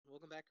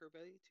back,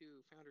 everybody,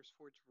 to Founders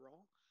Forge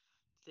Raw.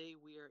 Today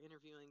we are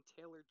interviewing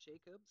Taylor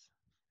Jacobs.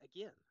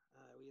 Again,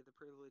 we had the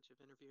privilege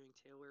of interviewing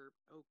Taylor,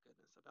 oh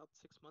goodness, about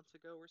 6 months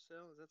ago or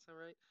so. Does that sound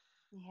right?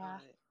 Yeah.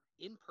 Uh,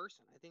 in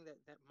person. I think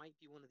that might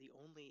be one of the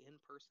only in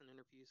person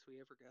interviews we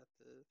ever got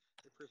the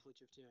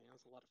privilege of doing. It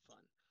was a lot of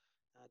fun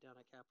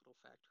down at Capital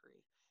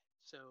Factory.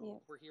 Yeah.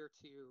 So we're here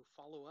to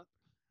follow up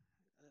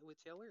with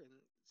Taylor and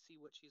see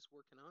what she's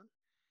working on.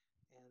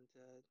 And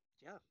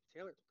yeah,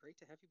 Taylor, great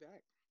to have you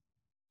back.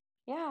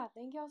 Yeah.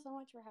 Thank y'all so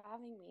much for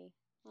having me.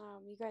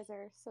 You guys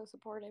are so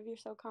supportive.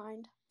 You're so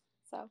kind.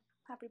 So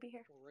happy to be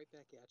here. Well, right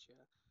back at you.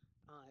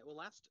 Well,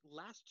 last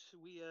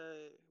we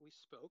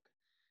spoke,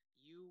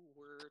 you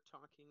were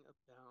talking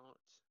about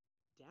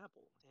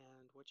Dabble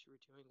and what you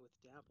were doing with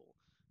Dabble.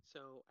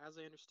 So, as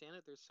I understand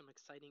it, there's some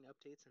exciting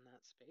updates in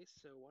that space.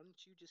 So, why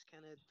don't you just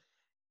kind of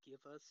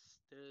give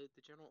us the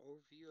general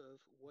overview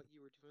of what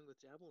you were doing with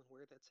Dabble and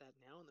where that's at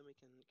now, and then we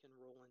can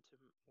roll into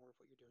more of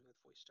what you're doing with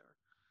VoiceStar.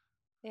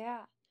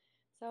 Yeah.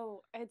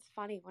 So it's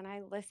funny when I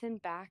listen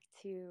back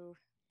to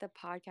the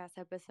podcast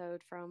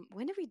episode from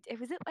when did we? It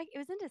was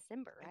in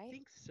December, I right?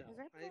 think so. It was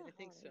right before I the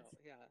think so.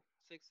 holidays. Yeah,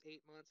 6,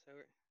 8 months,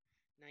 however,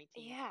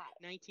 19, Yeah.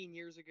 19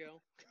 years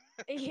ago.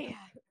 Yeah.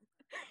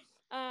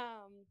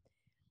 Um,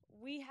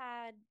 we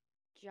had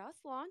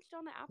just launched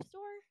on the App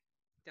Store.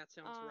 That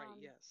sounds right. Um,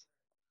 Yes,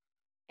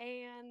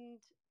 and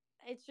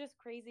it's just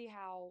crazy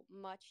how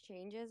much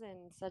changes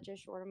in such a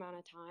short amount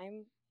of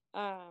time.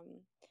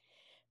 Um,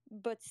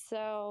 but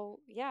so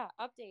yeah,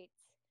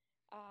 updates.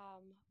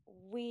 Um,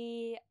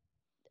 we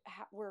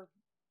we're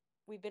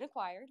we've been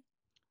acquired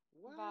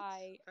what?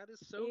 by That is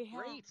so yeah.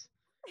 great.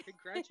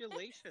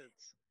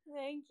 Congratulations.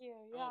 Thank you.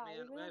 Oh Yeah, man,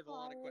 we've been I have a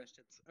lot of acquired.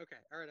 questions.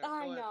 Okay, all right, I go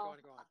on, go know. on,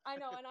 go on. I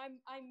know, and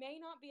I may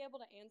not be able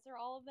to answer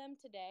all of them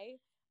today.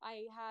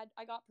 I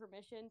got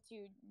permission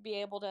to be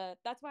able to.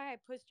 That's why I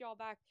pushed y'all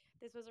back.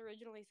 This was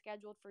originally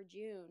scheduled for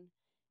June,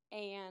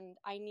 and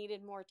I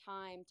needed more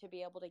time to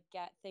be able to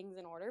get things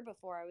in order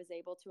before I was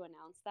able to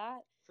announce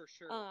that. For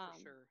sure, for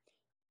Um, sure.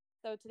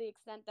 so to the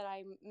extent that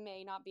I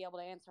may not be able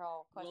to answer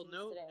all Well, questions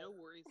no today.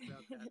 worries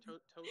about that.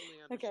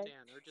 Totally Okay.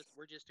 understand.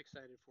 We're just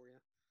excited for you.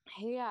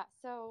 Yeah,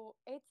 so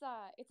it's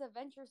a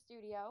venture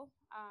studio,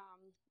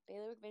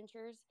 Bailiwick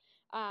Ventures,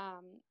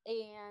 and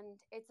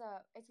it's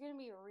gonna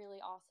be really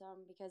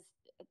awesome because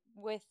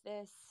with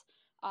this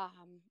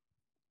um,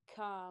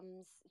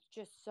 comes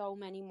just so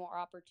many more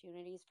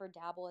opportunities for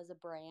Dabble as a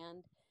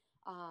brand,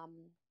 um,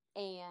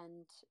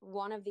 and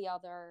one of the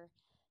other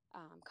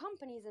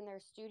companies in their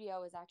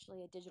studio is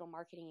actually a digital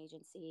marketing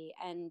agency,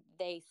 and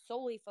they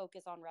solely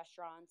focus on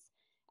restaurants,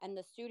 and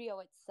the studio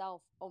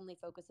itself only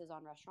focuses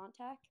on restaurant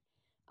tech.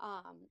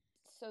 Um,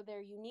 so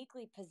they're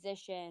uniquely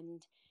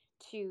positioned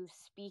to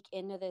speak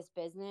into this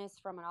business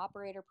from an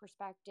operator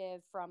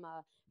perspective, from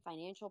a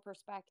financial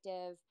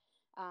perspective,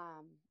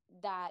 um,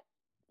 that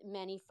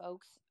many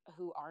folks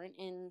who aren't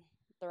in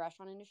the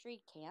restaurant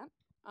industry can't.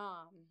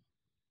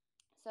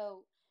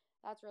 So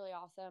that's really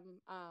awesome.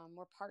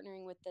 We're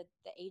partnering with the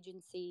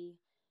agency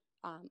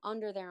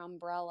under their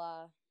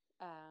umbrella,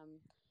 um,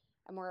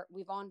 and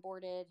we've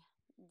onboarded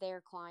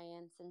their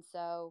clients, and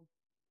so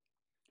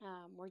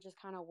we're just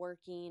kind of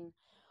working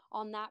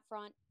on that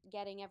front,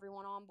 getting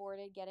everyone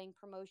onboarded, getting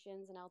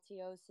promotions and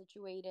LTOs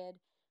situated.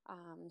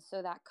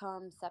 So that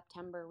come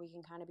September, we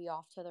can kind of be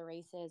off to the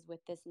races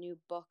with this new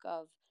book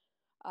of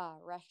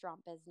restaurant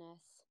business.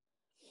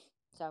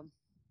 So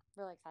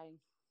really exciting.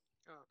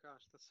 Oh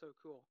gosh, that's so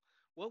cool.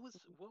 What was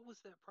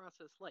that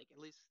process like? At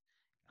least,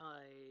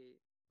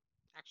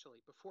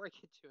 actually, before I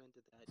get too into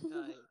that,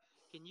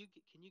 can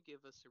you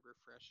give us a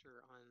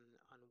refresher on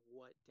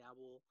what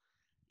Dabble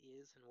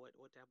is and what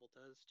Dabble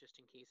does, just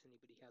in case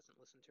anybody hasn't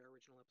listened to our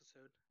original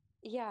episode?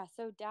 Yeah,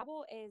 so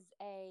Dabble is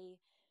a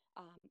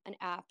an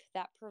app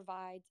that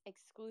provides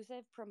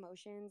exclusive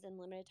promotions and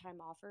limited time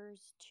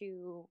offers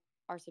to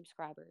our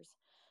subscribers.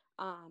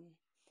 Um,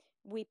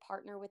 we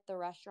partner with the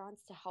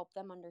restaurants to help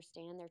them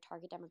understand their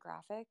target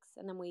demographics,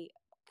 and then we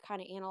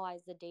kind of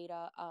analyze the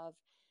data of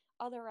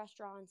other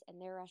restaurants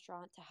and their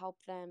restaurant to help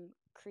them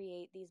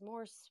create these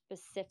more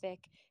specific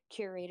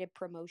curated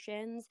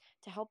promotions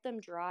to help them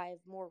drive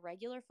more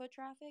regular foot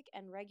traffic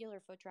and regular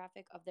foot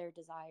traffic of their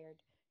desired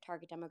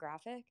target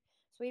demographic.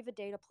 So we have a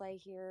data play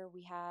here,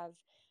 we have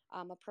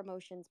a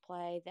promotions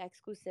play, the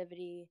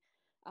exclusivity,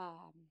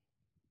 um,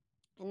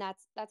 and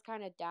that's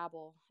kind of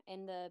Dabble.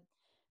 And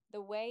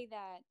the way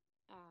that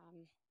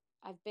um,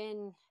 I've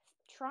been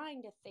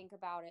trying to think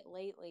about it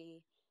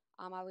lately.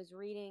 I was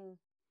reading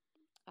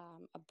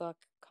a book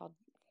called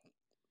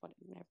what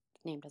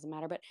name doesn't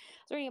matter, but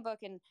I was reading a book,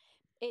 and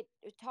it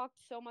talked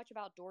so much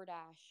about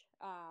DoorDash,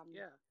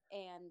 Yeah.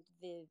 and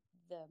the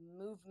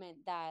movement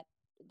that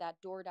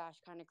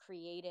DoorDash kind of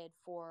created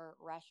for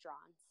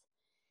restaurants.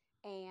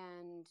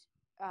 And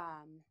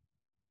um,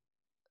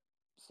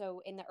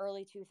 so in the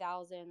early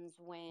 2000s,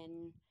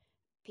 when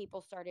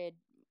people started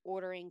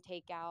ordering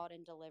takeout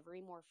and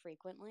delivery more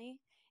frequently,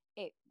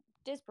 it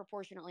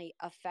disproportionately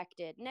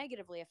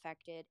negatively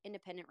affected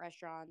independent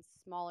restaurants,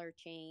 smaller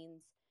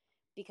chains,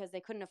 because they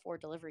couldn't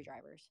afford delivery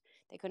drivers.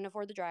 They couldn't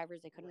afford the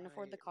drivers. They couldn't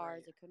afford the Right,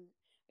 cars. right. They couldn't,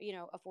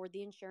 afford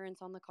the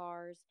insurance on the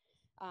cars.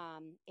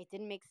 It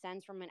didn't make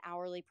sense from an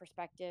hourly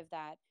perspective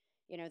that,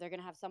 they're going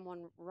to have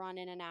someone run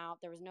in and out.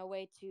 There was no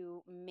way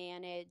to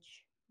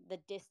manage the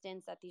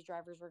distance that these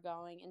drivers were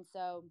going. And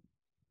so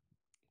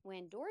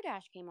when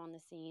DoorDash came on the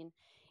scene,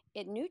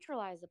 it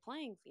neutralized the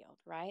playing field,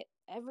 right?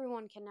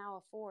 Everyone can now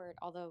afford,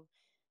 although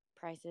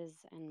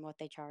prices and what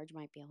they charge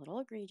might be a little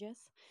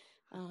egregious.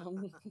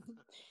 Um,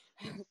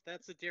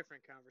 That's a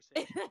different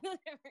conversation. a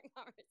different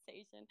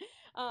conversation.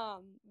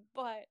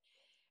 But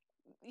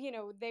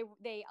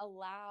they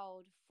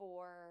allowed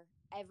for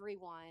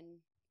everyone,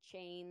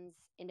 chains,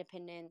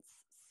 independents,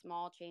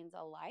 small chains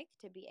alike,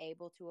 to be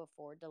able to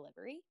afford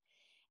delivery.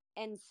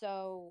 And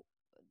so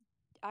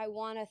I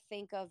want to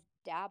think of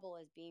Dabble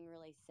as being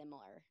really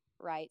similar,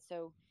 right?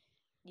 So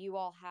you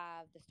all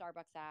have the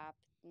Starbucks app,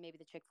 maybe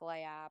the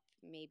Chick-fil-A app,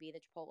 maybe the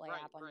Chipotle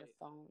Right, app on your right,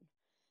 phone.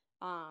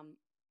 Um,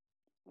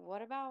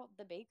 what about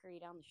the bakery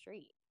down the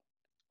street?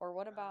 Or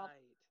what about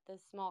right. the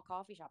small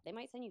coffee shop? They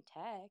might send you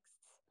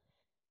texts.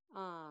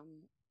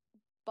 Um,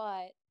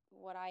 but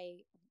what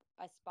I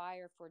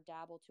aspire for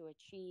Dabble to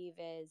achieve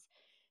is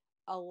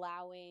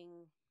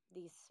allowing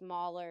these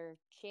smaller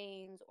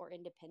chains or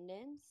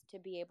independents to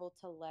be able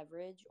to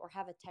leverage or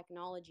have a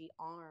technology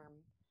arm,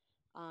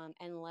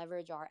 and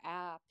leverage our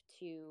app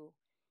to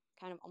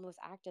kind of almost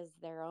act as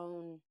their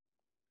own,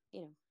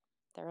 you know,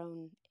 their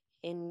own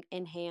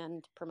in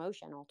hand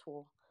promotional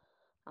tool.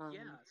 Um,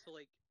 Yeah, so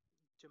like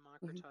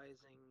mhm,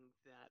 democratizing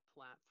that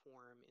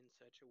platform in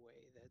such a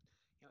way that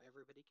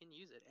everybody can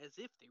use it as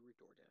if they were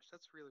DoorDash.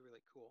 That's really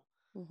really cool.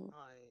 mhm.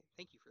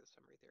 Thank you for the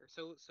summary there.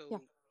 So Yeah.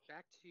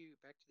 back to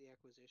the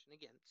acquisition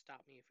again.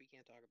 Stop me if we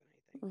can't talk about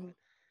anything, Mhm.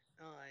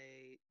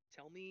 but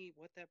tell me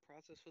what that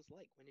process was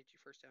like. When did you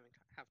first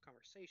have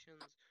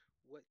conversations?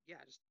 What?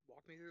 Yeah, just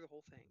walk me through the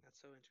whole thing. That's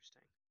so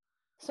interesting.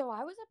 So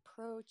I was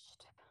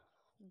approached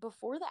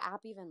before the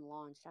app even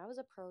launched. I was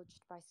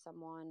approached by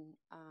someone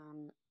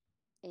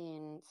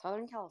in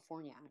Southern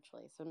California,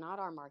 actually. So not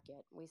our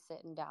market. We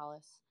sit in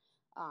Dallas,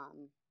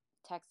 um,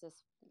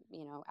 Texas.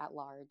 At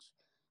large.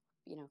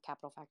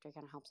 Capital Factory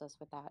kind of helps us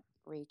with that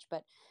reach.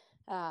 But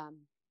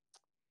um,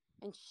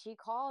 and she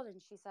called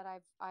and she said,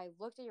 I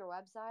looked at your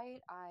website.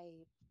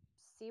 I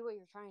see what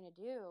you're trying to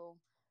do.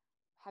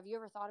 Have you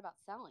ever thought about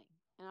selling?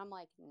 And I'm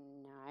like,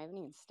 no, I haven't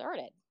even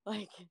started.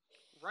 Like,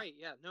 Right,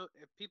 yeah. No,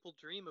 if people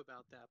dream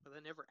about that, but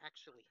that never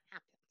actually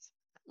happens.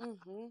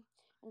 mm-hmm.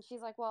 And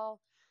she's like, well,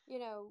 you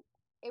know,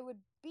 it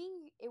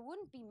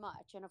wouldn't be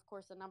much. And of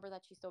course, the number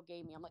that she still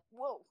gave me, I'm like,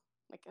 whoa,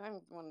 like I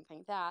don't want to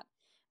think that.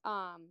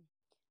 Um,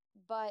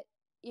 but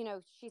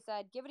she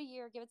said, give it a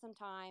year, give it some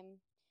time.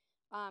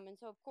 And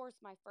so, of course,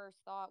 my first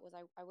thought was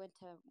I went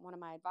to one of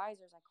my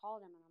advisors. I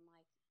called him and I'm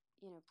like,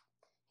 you know,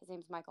 his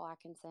name's Michael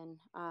Atkinson.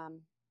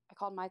 I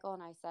called Michael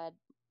and I said,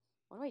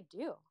 what do I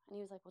do? And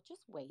he was like, well,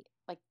 just wait.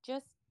 Like,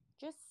 just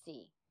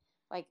see.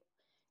 Like,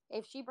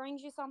 if she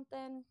brings you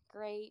something,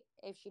 great.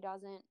 If she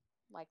doesn't,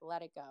 like,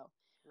 let it go.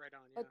 Right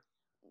on, But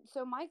yeah.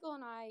 so Michael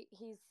and I,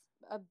 he's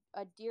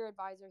a dear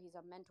advisor. He's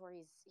a mentor.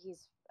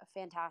 He's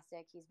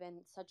fantastic. He's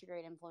been such a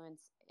great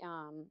influence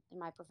in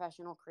my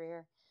professional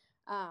career.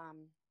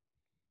 Um,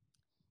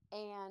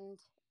 and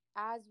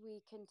as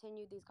we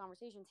continued these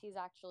conversations, he's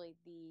actually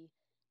the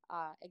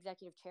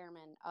executive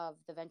chairman of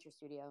the venture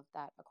studio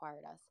that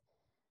acquired us.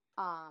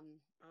 Um,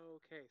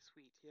 Okay,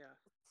 sweet, yeah.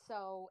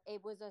 so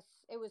it was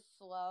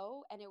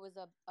slow, and it was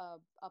a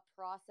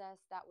process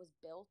that was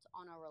built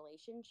on a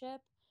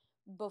relationship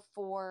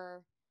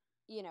before.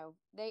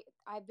 They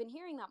I've been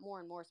hearing that more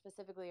and more,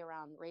 specifically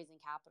around raising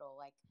capital,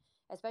 like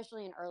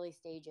especially in early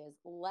stages.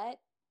 Let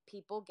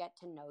people get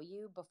to know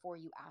you before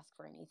you ask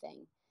for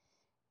anything.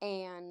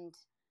 And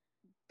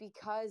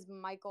because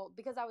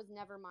that was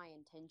never my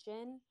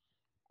intention,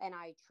 and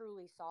I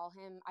truly saw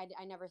him,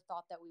 I never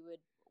thought that we would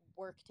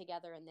work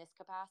together in this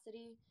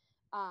capacity.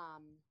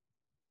 Um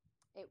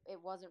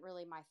it wasn't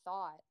really my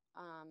thought.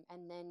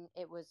 And then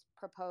it was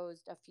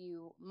proposed a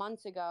few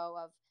months ago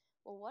of,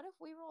 well, what if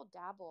we rolled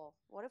Dabble?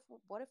 What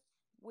if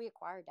we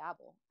acquired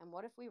Dabble? And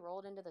what if we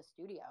rolled into the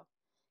studio?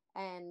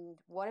 And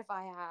what if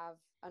I have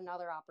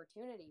another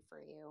opportunity for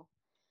you?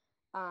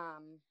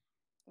 Um,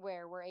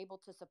 where we're able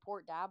to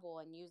support Dabble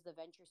and use the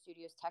Venture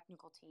Studios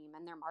technical team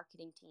and their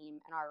marketing team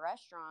and our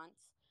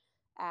restaurants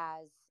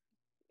as,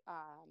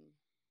 um,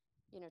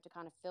 to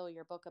kind of fill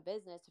your book of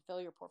business, to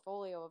fill your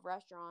portfolio of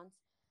restaurants.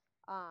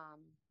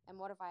 And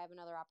what if I have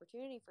another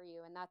opportunity for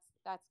you? And that's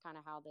kind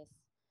of how this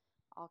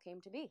all came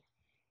to be.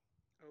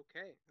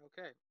 Okay,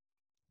 okay.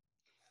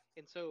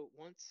 And so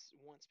once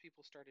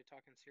people started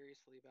talking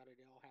seriously about it,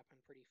 it all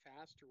happened pretty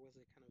fast, or was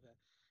it kind of a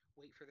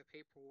wait for the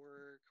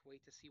paperwork,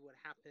 wait to see what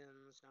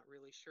happens, not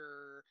really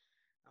sure?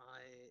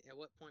 At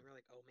what point we're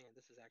like, oh man,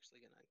 this is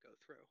actually gonna go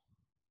through?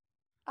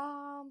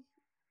 Um,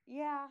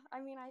 yeah,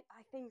 I mean, I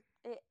think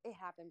it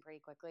happened pretty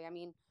quickly. I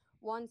mean,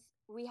 once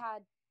we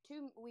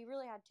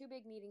really had two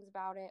big meetings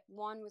about it.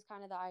 One was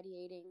kind of the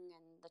ideating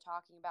and the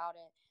talking about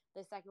it.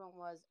 The second one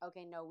was,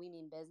 okay, no, we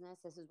mean business.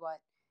 This is what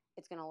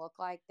it's going to look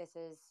like. This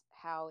is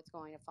how it's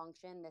going to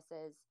function. This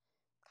is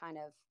kind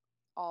of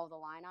all the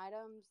line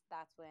items.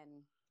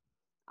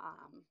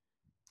 Um,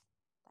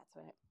 that's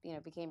when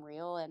it, became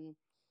real. And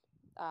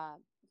uh,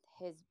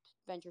 his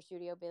venture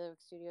studio,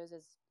 Bailiwick Studios,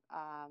 is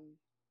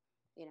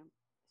you know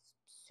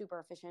super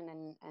efficient,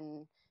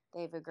 and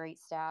they have a great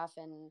staff,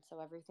 and so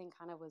everything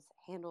kind of was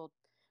handled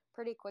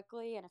pretty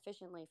quickly and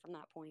efficiently from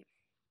that point.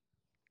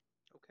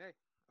 Okay.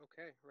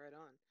 Okay. Right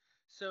on.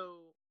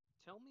 So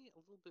tell me a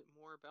little bit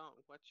more about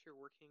what you're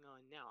working on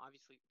now.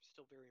 Obviously,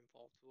 still very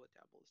involved with what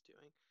Dabble is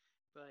doing,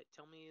 but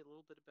tell me a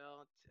little bit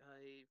about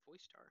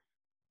VoiceStar.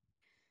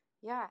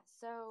 Yeah,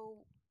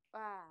 so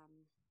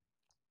um,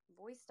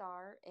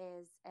 VoiceStar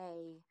is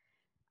a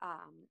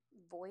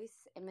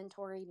voice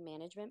inventory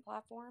management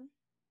platform.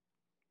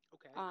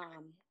 Okay.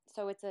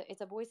 So it's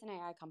a voice and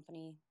AI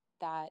company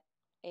that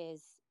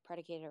is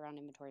predicated around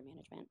inventory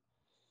management.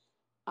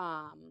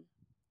 Um,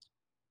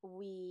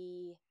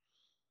 we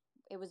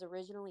It was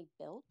originally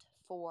built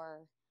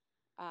for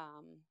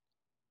um,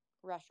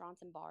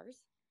 restaurants and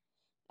bars,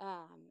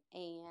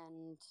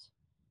 and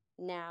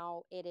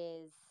now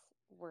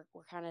we're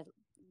kind of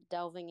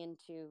delving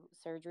into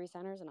surgery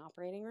centers and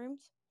operating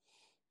rooms.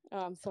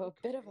 So a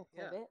bit of a Okay.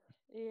 Yeah. pivot.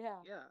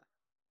 Yeah. Yeah.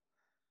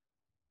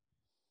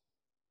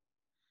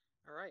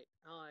 All right.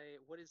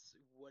 What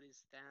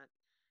is that?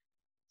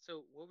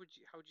 So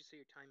how would you say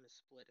your time is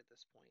split at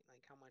this point?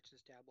 Like how much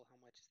is Dabble, how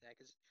much is that?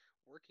 Because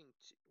working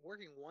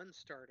one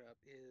startup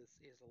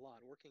is a lot.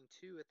 Working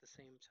two at the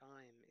same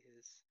time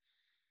is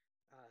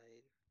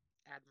uh,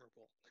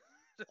 admirable.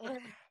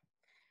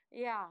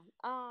 Yeah.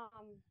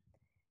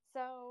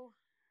 So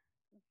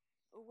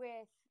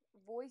with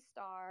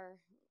VoiceStar,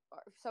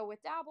 so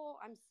with Dabble,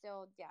 I'm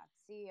still, yeah,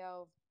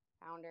 CEO,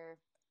 founder,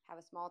 have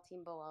a small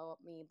team below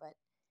me, but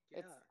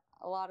it's Yeah.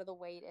 a lot of the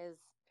weight is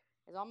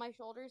on my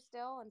shoulders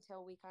still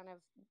until we kind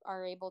of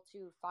are able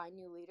to find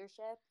new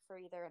leadership for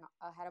either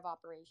a head of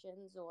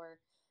operations or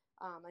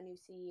a new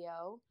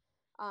CEO.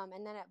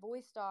 And then at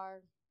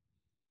VoiceStar,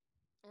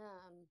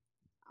 um,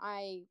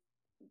 I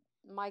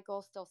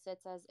Michael still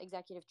sits as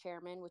executive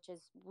chairman, which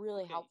is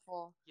really Okay.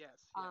 helpful.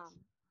 Yes. Yes.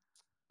 Um,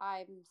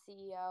 I'm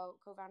CEO,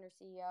 co-founder,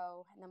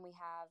 CEO, and then we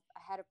have a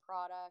head of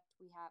product.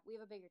 We have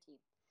a bigger team,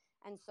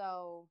 and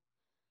so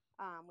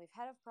we've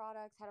head of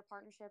products, head of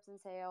partnerships and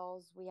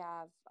sales. We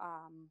have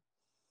a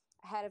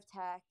head of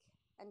tech,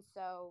 and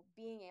so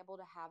being able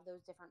to have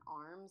those different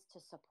arms to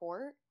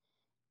support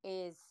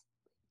is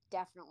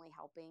definitely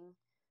helping.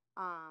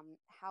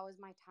 How is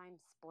my time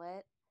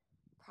split?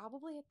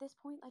 Probably at this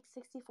point like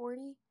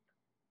 60-40.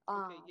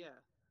 Okay. Um, Yeah.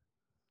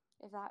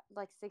 if that,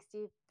 like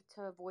 60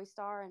 to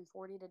VoiceStar and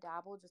 40 to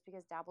Dabble, just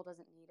because Dabble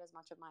doesn't need as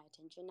much of my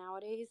attention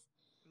nowadays.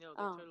 No,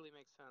 that Um, totally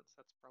makes sense.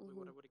 That's probably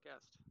what I mhm. would have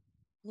guessed.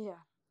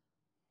 Yeah.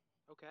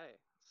 Okay.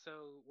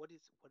 So what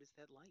is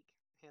that like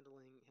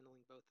handling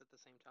both at the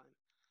same time?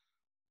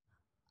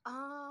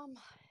 Um,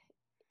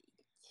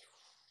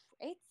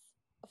 it's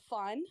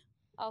fun.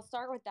 I'll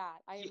start with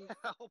that. Yeah,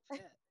 I'll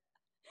bet.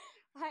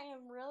 I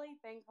am really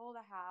thankful to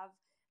have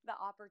the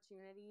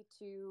opportunity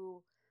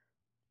to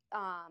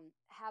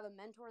have a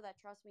mentor that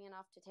trusts me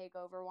enough to take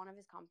over one of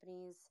his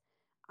companies.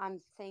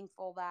 I'm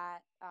thankful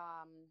that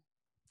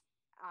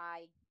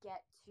I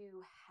get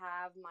to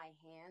have my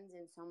hands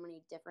in so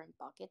many different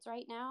buckets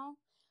right now.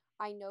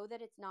 I know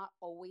that it's not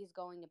always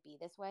going to be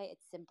this way. It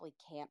simply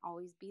can't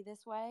always be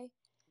this way.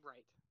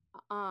 Right.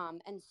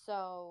 And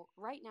so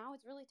right now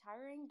it's really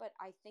tiring, but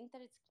I think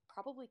that it's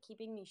probably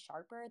keeping me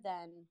sharper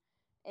than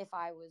if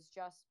I was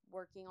just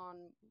working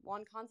on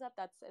one concept.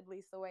 That's at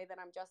least the way that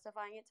I'm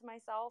justifying it to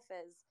myself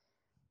is,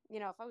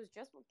 if I was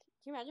just, can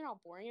you imagine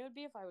how boring it would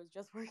be if I was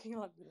just working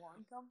on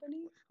one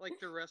company? Like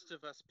the rest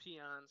of us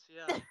peons.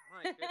 Yeah,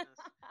 my goodness.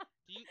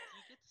 Do you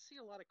get to see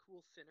a lot of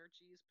cool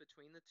synergies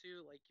between the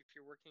two? Like if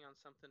you're working on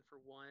something for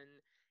one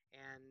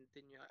and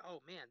then you're like, oh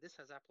man, this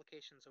has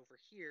applications over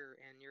here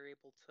and you're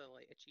able to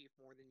like achieve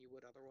more than you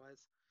would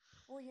otherwise.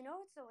 Well,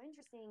 what's so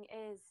interesting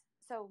is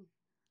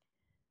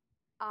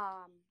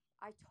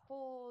I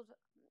told,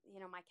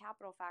 my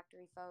Capital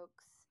Factory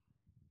folks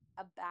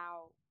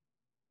about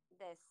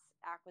this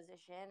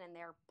acquisition and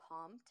they're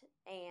pumped.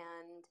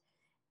 And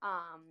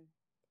um,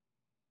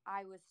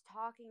 I was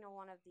talking to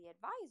one of the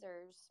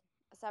advisors,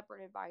 a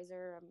separate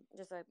advisor,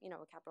 just a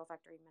Capital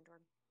Factory mentor.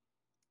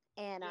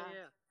 And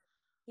Yeah, yeah.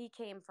 he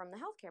came from the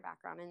healthcare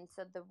background. And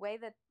so the way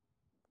that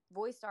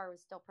VoiceStar was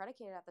still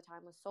predicated at the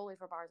time was solely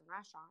for bars and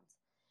restaurants.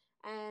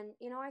 And,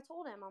 I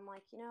told him, I'm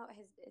like,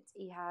 it's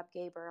Ehab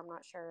Gaber. I'm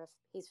not sure if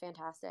he's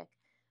fantastic.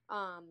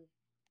 Um,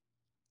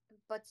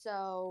 but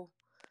so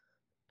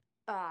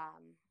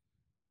um,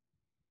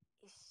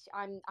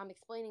 I'm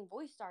explaining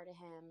VoiceStar to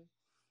him,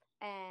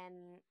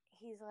 and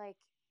he's like,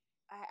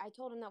 I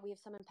told him that we have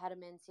some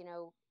impediments.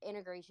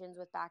 Integrations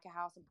with back of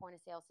house and point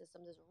of sale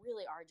systems is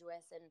really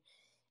arduous, and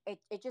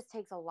it just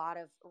takes a lot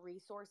of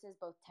resources,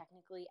 both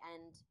technically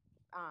and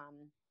um,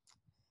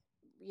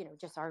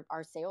 just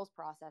our sales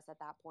process at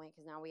that point,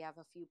 because now we have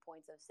a few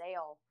points of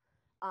sale.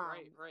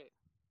 Right, Um, right.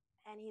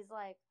 and he's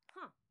like,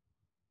 huh,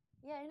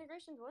 yeah,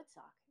 integrations would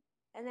suck.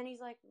 And then he's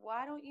like,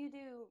 why don't you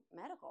do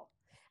medical?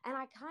 And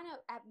I kind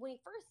of, when he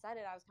first said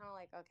it, I was kind of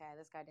like, okay,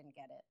 this guy didn't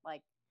get it.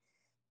 Like,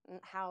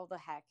 how the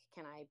heck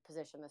can I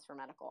position this for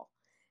medical?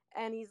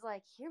 And he's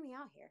like, hear me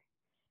out here.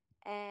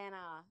 And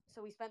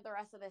so we spent the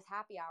rest of this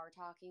happy hour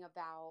talking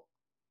about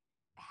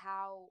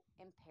how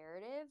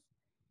imperative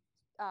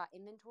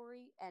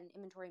inventory and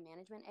inventory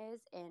management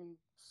is in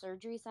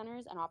surgery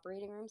centers and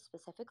operating rooms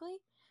specifically.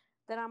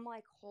 That I'm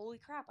like, holy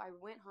crap. I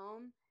went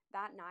home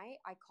that night.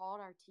 I called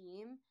our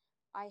team.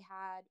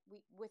 We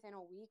within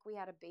a week, we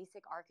had a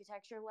basic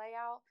architecture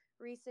layout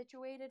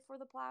resituated for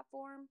the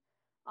platform.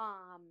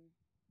 Um,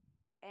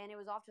 and it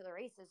was off to the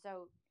races.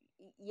 So,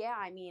 yeah,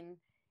 I mean,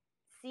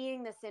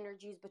 seeing the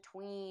synergies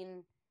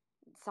between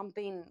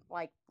something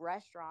like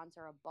restaurants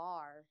or a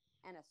bar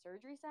and a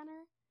surgery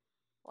center,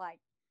 like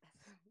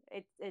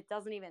it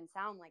doesn't even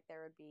sound like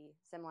there would be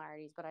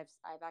similarities, but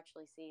I've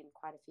actually seen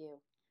quite a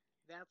few.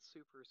 That's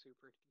super,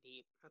 super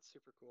neat. That's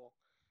super cool.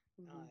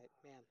 Mm-hmm.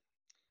 Man,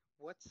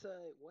 what's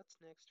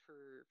next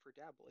for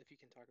Dabble, if you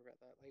can talk about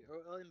that? Like,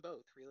 or in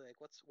both, really. Like,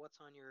 what's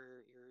on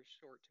your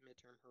short to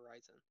midterm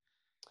horizon?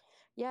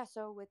 Yeah,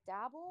 so with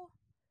Dabble,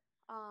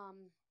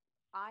 um,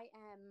 I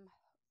am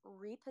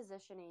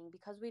repositioning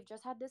because we've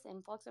just had this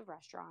influx of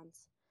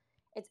restaurants.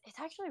 It's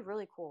actually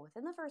really cool.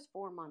 Within the first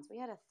 4 months, we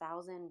had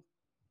 1,000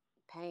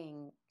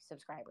 paying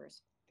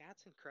subscribers.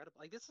 That's incredible.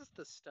 Like, this is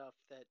the stuff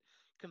that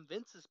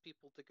convinces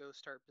people to go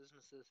start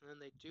businesses, and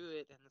then they do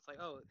it, and it's like,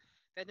 oh,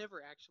 that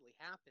never actually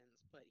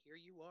happens, but here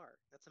you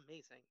are. That's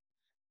amazing.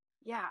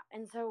 Yeah,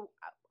 and so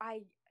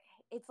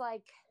it's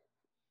like,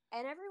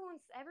 and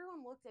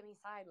everyone looked at me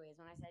sideways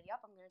when I said,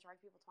 "Yep, I'm going to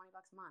charge people $20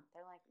 a month."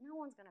 They're like, "No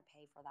one's going to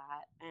pay for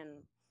that,"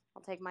 and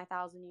I'll take my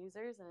 1,000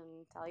 users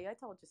and tell you I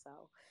told you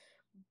so.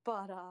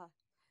 But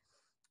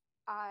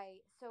I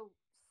so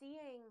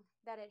seeing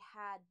that it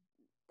had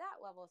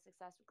that level of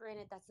success.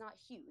 Granted, that's not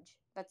huge.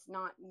 That's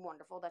not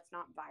wonderful. That's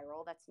not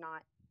viral. That's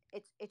not.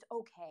 It's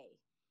okay.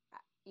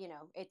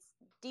 It's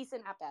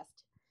decent at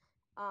best.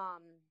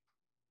 Um,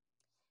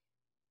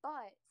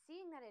 but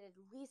seeing that it at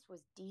least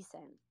was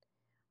decent,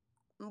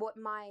 what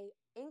my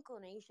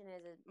inclination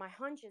is my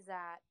hunch is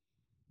that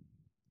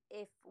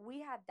if we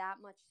had that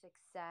much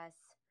success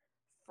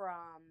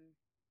from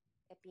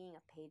it being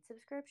a paid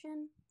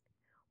subscription,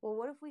 well,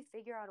 what if we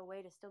figure out a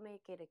way to still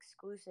make it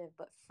exclusive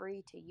but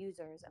free to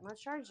users, and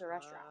let's charge the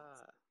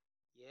restaurants? Ah,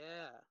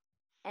 yeah.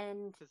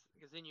 And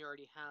Because then you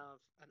already have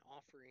an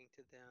offering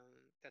to them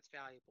that's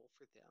valuable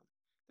for them.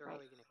 They're right.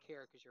 already going to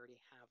care because you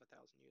already have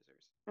 1,000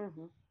 users.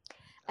 hmm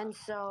And Ah,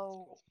 that's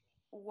so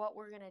cool. what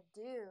we're gonna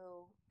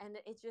do, and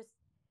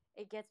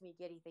it gets me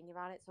giddy thinking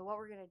about it. So what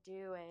we're gonna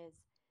do is,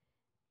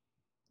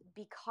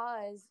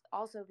 because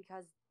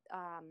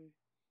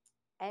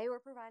we're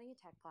providing a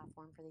tech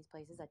platform for these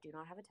places that do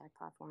not have a tech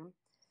platform.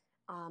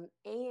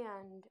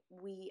 And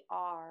we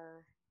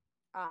are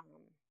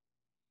um,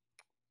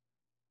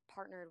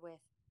 partnered with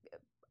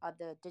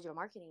the digital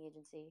marketing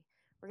agency.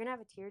 We're going to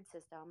have a tiered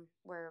system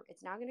where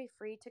it's now going to be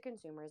free to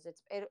consumers.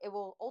 It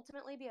will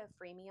ultimately be a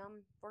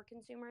freemium for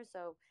consumers.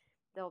 So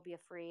there'll be a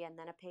free and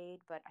then a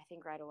paid. But I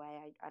think right away,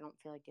 I don't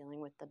feel like dealing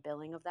with the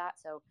billing of that.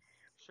 So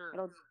Sure.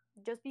 it'll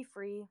just be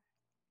free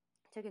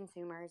to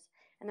consumers.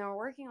 And then we're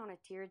working on a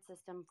tiered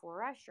system for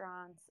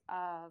restaurants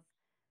of,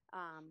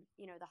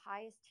 the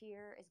highest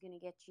tier is going to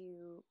get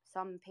you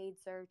some paid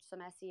search, some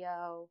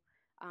SEO.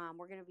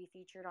 We're going to be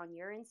featured on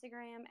your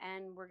Instagram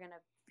and we're going to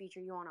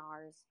feature you on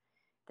ours.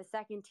 The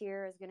second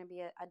tier is going to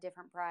be a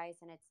different price,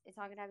 and it's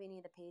not going to have any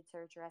of the paid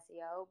search or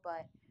SEO,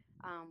 but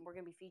we're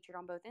going to be featured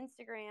on both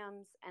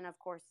Instagrams and, of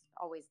course,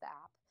 always the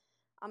app.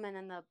 And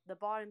then the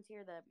bottom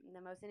tier,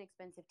 the most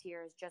inexpensive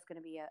tier, is just going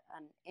to be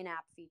an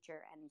in-app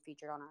feature and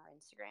featured on our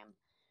Instagram.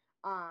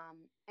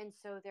 And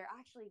so they're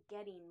actually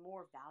getting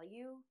more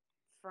value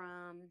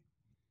from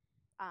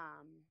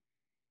um,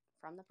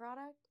 from the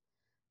product.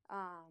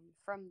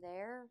 From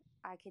there,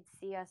 I could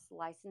see us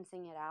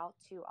licensing it out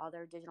to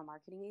other digital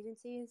marketing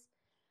agencies,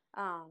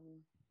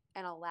 um,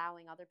 and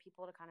allowing other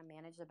people to kind of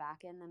manage the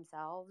back end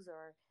themselves,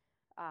 or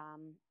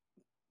um,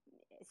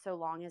 so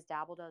long as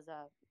Dabble does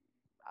a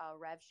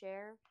rev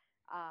share,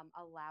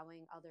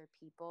 allowing other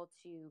people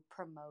to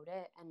promote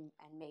it and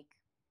make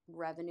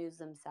revenues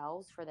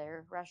themselves for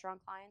their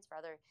restaurant clients, for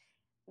other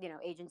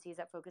agencies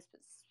that focus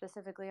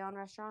specifically on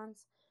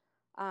restaurants.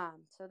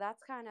 So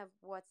that's kind of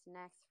what's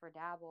next for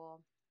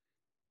Dabble.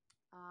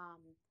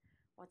 Um,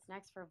 what's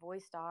next for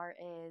VoiceStar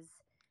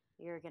is,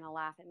 you're gonna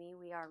laugh at me.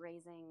 We are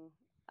raising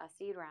a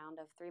seed round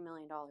of $3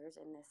 million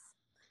in this.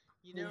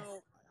 You In this. know,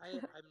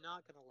 I'm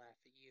not going to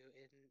laugh at you,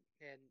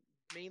 and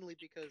mainly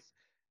because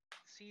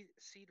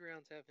seed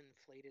rounds have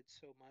inflated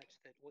so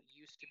much that what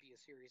used to be a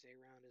Series A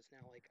round is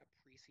now like a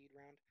pre-seed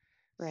round.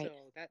 Right.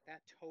 So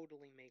that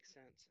totally makes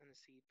sense in a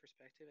seed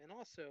perspective, and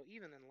also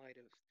even in light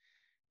of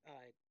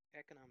uh,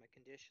 economic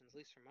conditions,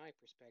 at least from my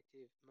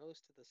perspective,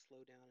 most of the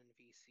slowdown in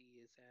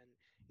VC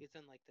is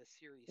in like the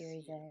Series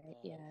Series C and A.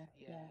 above. Yeah.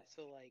 Yeah. Yeah,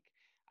 so like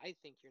I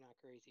think you're not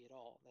crazy at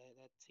all.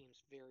 That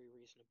seems very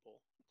reasonable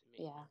to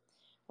me. Yeah.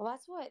 Well,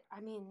 that's what I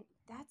mean.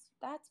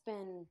 That's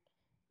been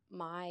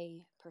my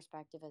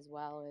perspective as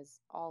well is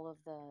all of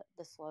the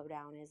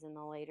slowdown is in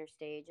the later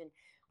stage. And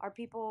are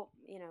people,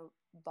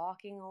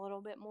 balking a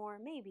little bit more?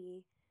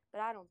 Maybe,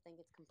 but I don't think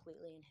it's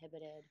completely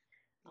inhibited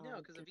No,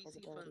 because the people's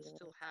VC ability funds to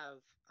still raise. have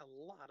a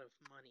lot of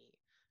money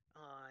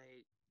uh,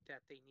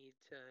 that they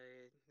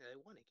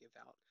want to give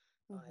out.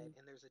 Hmm.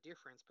 And there's a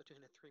difference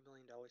between a $3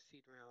 million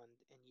seed round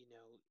and,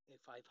 a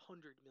 $500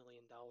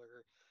 million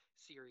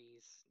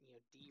Series,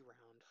 D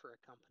round for a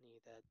company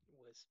that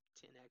was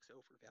 10x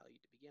overvalued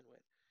to begin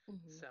with. Hmm.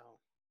 So,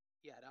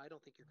 yeah, I don't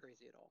think you're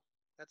crazy at all.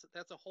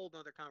 That's a whole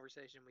nother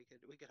conversation we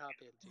could hop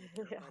into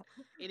here. Yeah.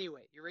 But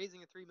anyway, you're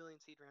raising a 3 million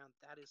seed round.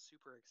 That is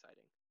super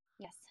exciting.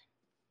 Yes.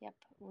 Yep.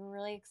 We're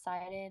really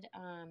excited.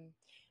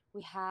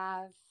 We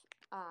have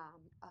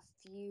a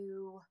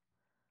few.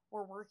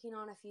 We're working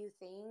on a few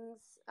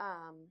things.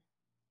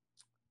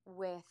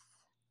 With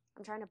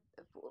I'm trying to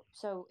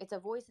so it's a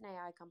voice and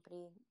AI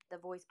company. The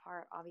voice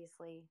part,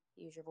 obviously,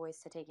 use your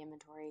voice to take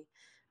inventory.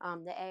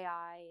 The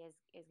AI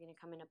is going to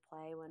come into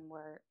play when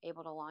we're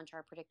able to launch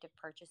our predictive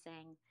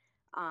purchasing,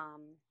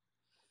 um,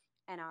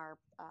 and our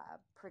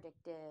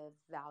predictive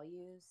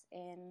values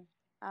in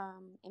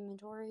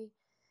inventory.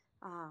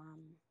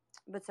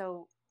 But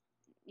so,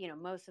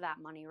 most of that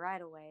money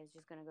right away is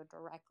just going to go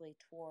directly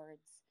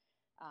towards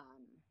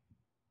um,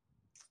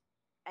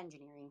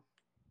 engineering.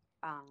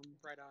 Um,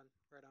 Right on,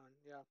 right on.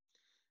 Yeah.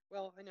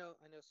 Well, I know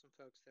some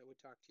folks that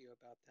would talk to you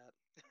about that.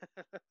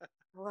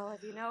 Well,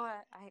 if you know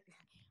what,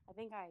 I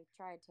think I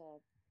tried to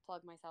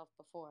plug myself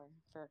before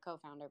for a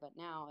co-founder, but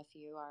now if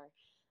you are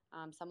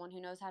someone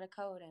who knows how to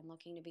code and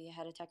looking to be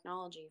ahead of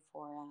technology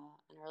for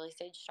an early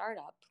stage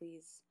startup,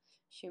 please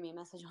shoot me a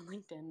message on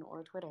LinkedIn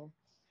or Twitter.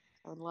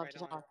 I would love Right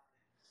to on. talk.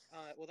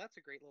 Well, that's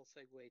a great little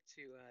segue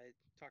to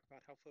talk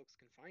about how folks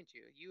can find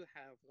you. You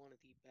have one of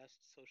the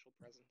best social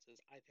presences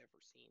I've ever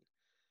seen.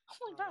 Oh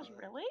my gosh, Uh,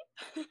 really?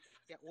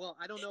 yeah, well,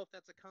 I don't know if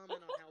that's a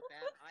comment on how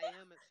bad I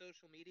am at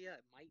social media.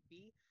 It might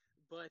be,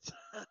 but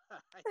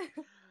I,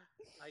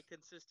 I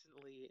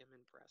consistently am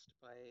impressed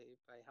by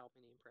how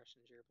many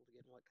impressions you're able to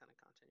get and what kind of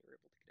content you're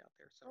able to get out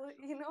there. So, Well,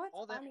 you know what's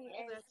all that funny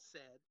all is that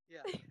said,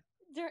 yeah.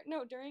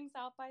 no, during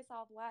South by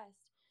Southwest,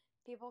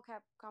 people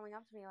kept coming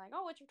up to me like,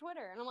 "Oh, what's your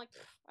Twitter?" And I'm like,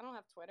 "I don't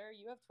have Twitter.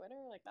 You have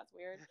Twitter? Like that's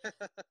weird."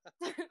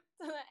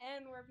 To the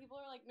end where people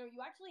are like, "No,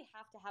 you actually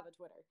have to have a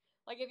Twitter.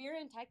 Like if you're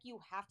in tech,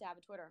 you have to have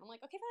a Twitter." And I'm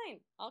like, "Okay,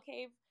 fine. I'll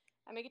cave.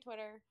 I make a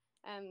Twitter."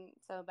 And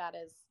so that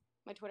is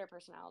my Twitter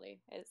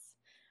personality. Is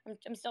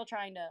I'm still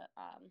trying to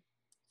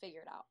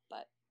figure it out,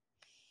 but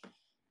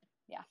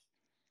yeah,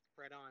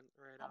 Right on,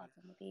 right how on. that's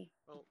gonna be.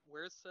 Well,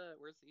 where's the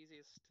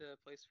easiest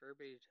place for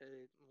everybody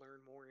to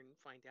learn more and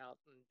find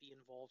out and be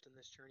involved in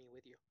this journey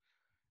with you?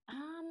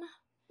 Um,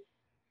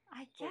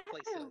 I Or guess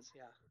places,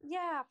 yeah.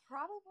 yeah,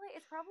 probably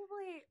it's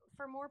probably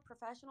for more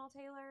professional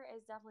Taylor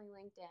is definitely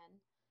LinkedIn.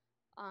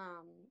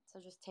 So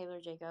just Taylor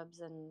Jacobs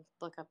and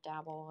look up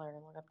Dabble or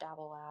look up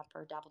Dabble app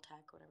or Dabble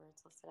Tech, whatever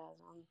it's listed as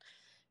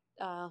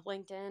on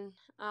LinkedIn.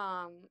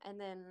 And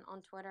then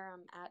on Twitter,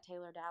 I'm at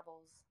Taylor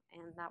Dabbles,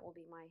 and that will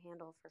be my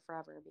handle for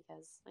forever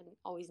because I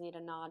always need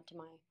a nod to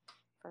my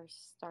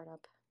first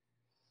startup.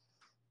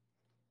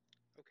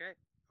 Okay,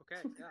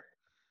 okay, yeah,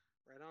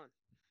 right on.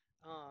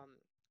 Um,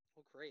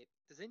 well, great.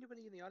 Does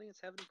anybody in the audience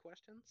have any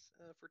questions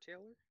for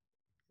Taylor,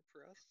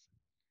 for us?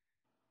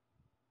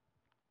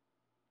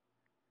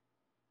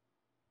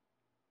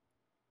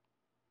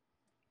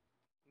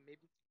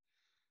 Maybe.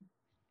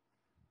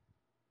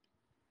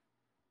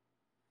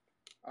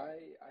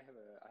 I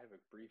have a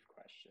brief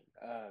question.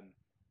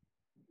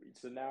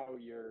 So now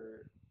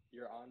you're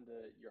on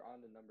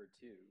to number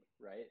two,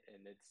 right?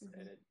 And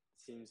Hmm. it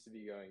seems to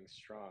be going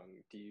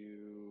strong. Do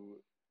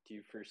you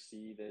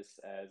foresee this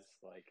as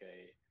like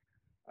a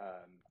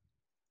um,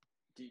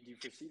 do you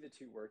foresee the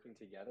two working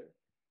together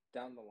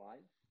down the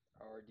line,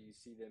 or do you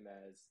see them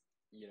as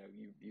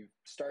you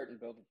start and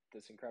build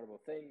this incredible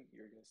thing,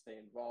 you're going to stay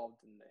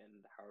involved,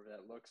 and however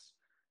that looks,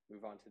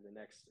 move on to the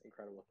next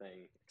incredible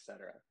thing,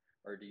 etc.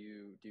 Or do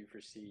you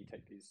foresee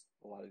take these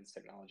a lot of these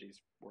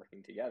technologies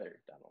working together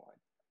down the line?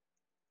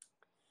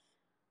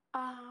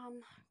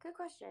 Good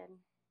question.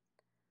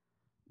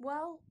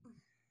 Well,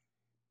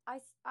 I,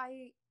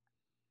 I,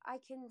 I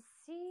can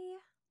see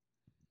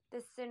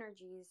the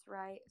synergies,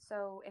 right?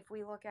 So if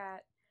we look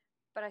at,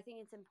 but I think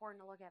it's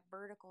important to look at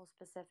vertical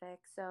specific.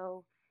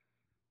 So,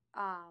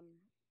 um,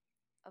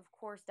 of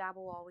course,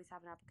 Dabble will always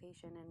have an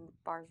application in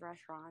bars,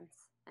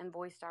 restaurants, and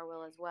VoiceStar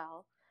will as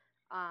well.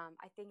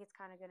 I think it's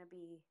kind of going to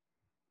be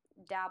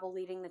Dabble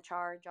leading the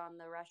charge on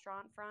the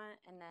restaurant front,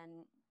 and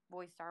then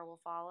VoiceStar will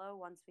follow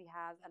once we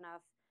have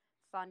enough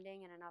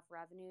funding and enough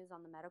revenues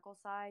on the medical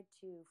side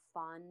to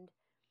fund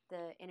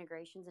the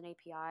integrations and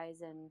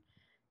APIs and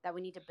that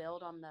we need to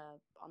build on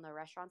the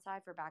restaurant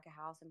side for back of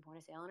house and point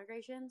of sale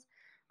integrations.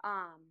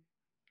 Um,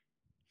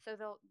 so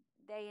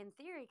they in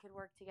theory could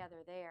work together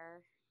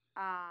there.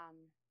 Um,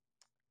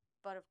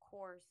 but of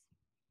course,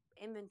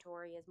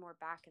 inventory is more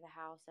back of the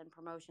house and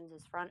promotions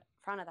is front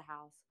of the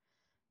house.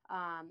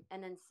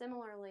 And then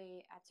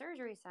similarly at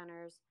surgery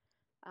centers,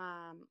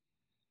 um,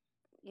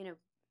 you know,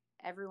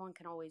 everyone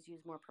can always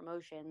use more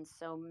promotions.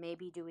 So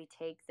maybe do we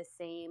take the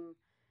same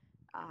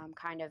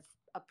kind of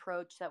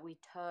approach that we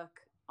took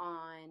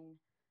on,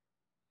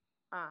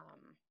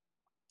 um,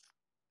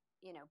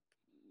 you know,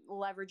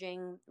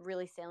 leveraging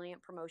really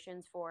salient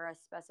promotions for a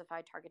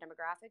specified target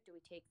demographic? Do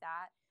we take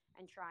that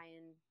and try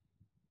and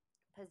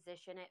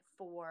position it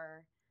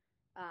for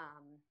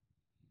um,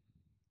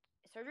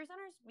 surgery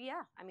centers?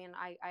 Yeah, I mean,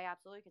 I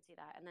absolutely could see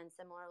that. And then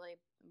similarly,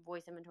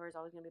 voice inventory is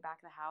always going to be back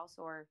of the house.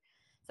 Or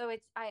so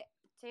it's I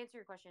to answer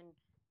your question,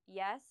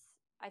 yes,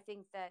 I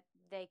think that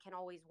they can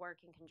always work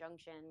in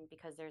conjunction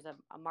because there's a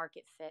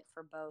market fit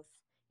for both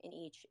in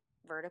each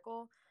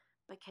vertical.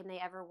 But can they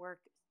ever work,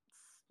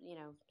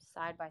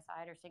 side by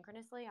side or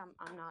synchronously?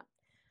 I'm not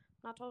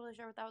totally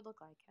sure what that would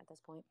look like at this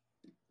point.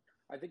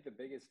 I think the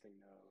biggest thing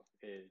though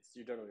is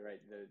you're totally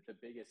right. The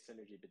biggest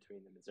synergy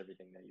between them is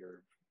everything that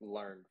you're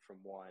learned from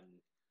one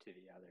to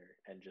the other,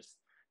 and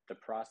just the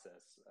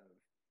process of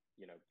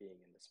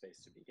being in the space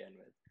to begin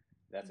with.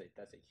 That's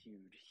a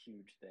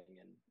huge thing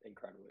and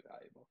incredibly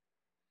valuable.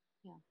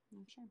 Yeah,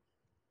 I'm sure.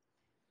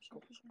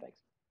 Sure, Cool. for sure.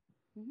 Thanks.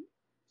 Mm-hmm.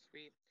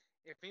 Sweet.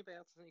 If anybody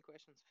else has any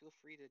questions, feel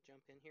free to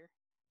jump in here.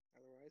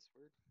 Otherwise,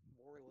 we're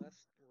more or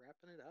less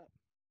wrapping it up.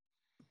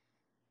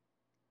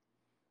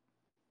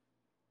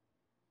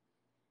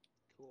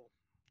 Cool.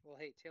 Well,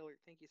 hey, Taylor,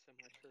 thank you so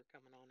much for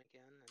coming on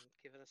again and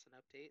giving us an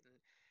update. And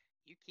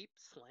you keep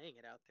slaying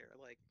it out there.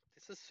 Like,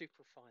 this is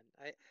super fun.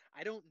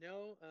 I don't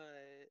know.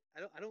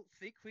 I don't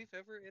think we've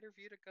ever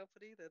interviewed a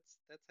company that's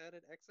had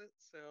an exit.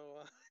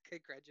 So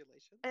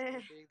congratulations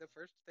on being the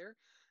first there.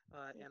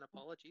 And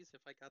apologies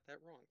if I got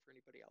that wrong for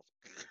anybody else.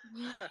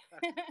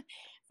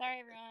 Sorry,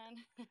 everyone.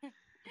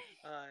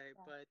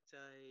 But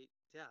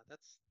yeah,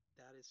 that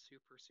is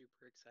super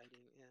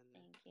exciting,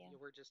 and Thank you.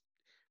 we're just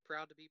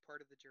proud to be part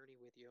of the journey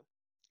with you.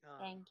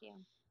 Um, Thank you.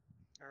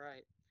 all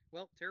right.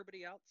 Well, to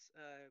everybody else,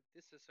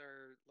 this is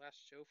our last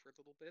show for a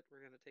little bit.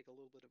 We're going to take a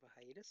little bit of a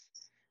hiatus,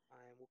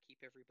 and we'll keep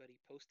everybody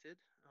posted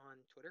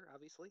on Twitter,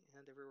 obviously,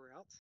 and everywhere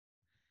else.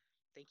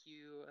 Thank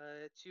you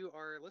to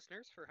our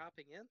listeners for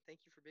hopping in.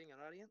 Thank you for being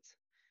an audience,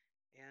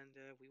 and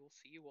we will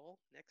see you all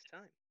next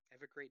time.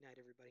 Have a great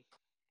night, everybody.